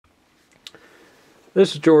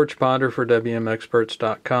This is George Ponder for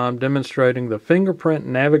WMExperts.com demonstrating the fingerprint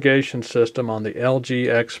navigation system on the LG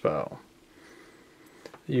Expo.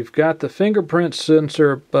 You've got the fingerprint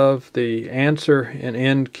sensor above the answer and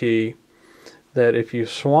end key that if you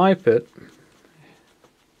swipe it,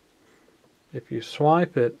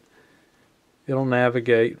 it'll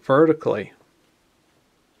navigate vertically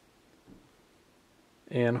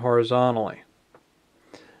and horizontally.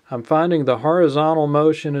 I'm finding the horizontal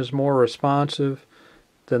motion is more responsive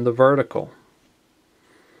than the vertical.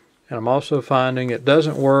 And I'm also finding it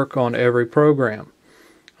doesn't work on every program.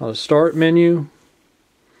 On the start menu,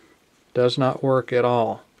 does not work at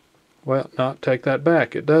all. Well, take that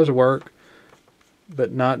back. It does work,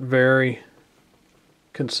 but not very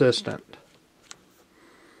consistent.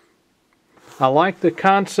 I like the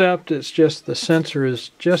concept, it's just the sensor is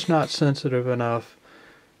just not sensitive enough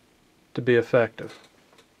to be effective.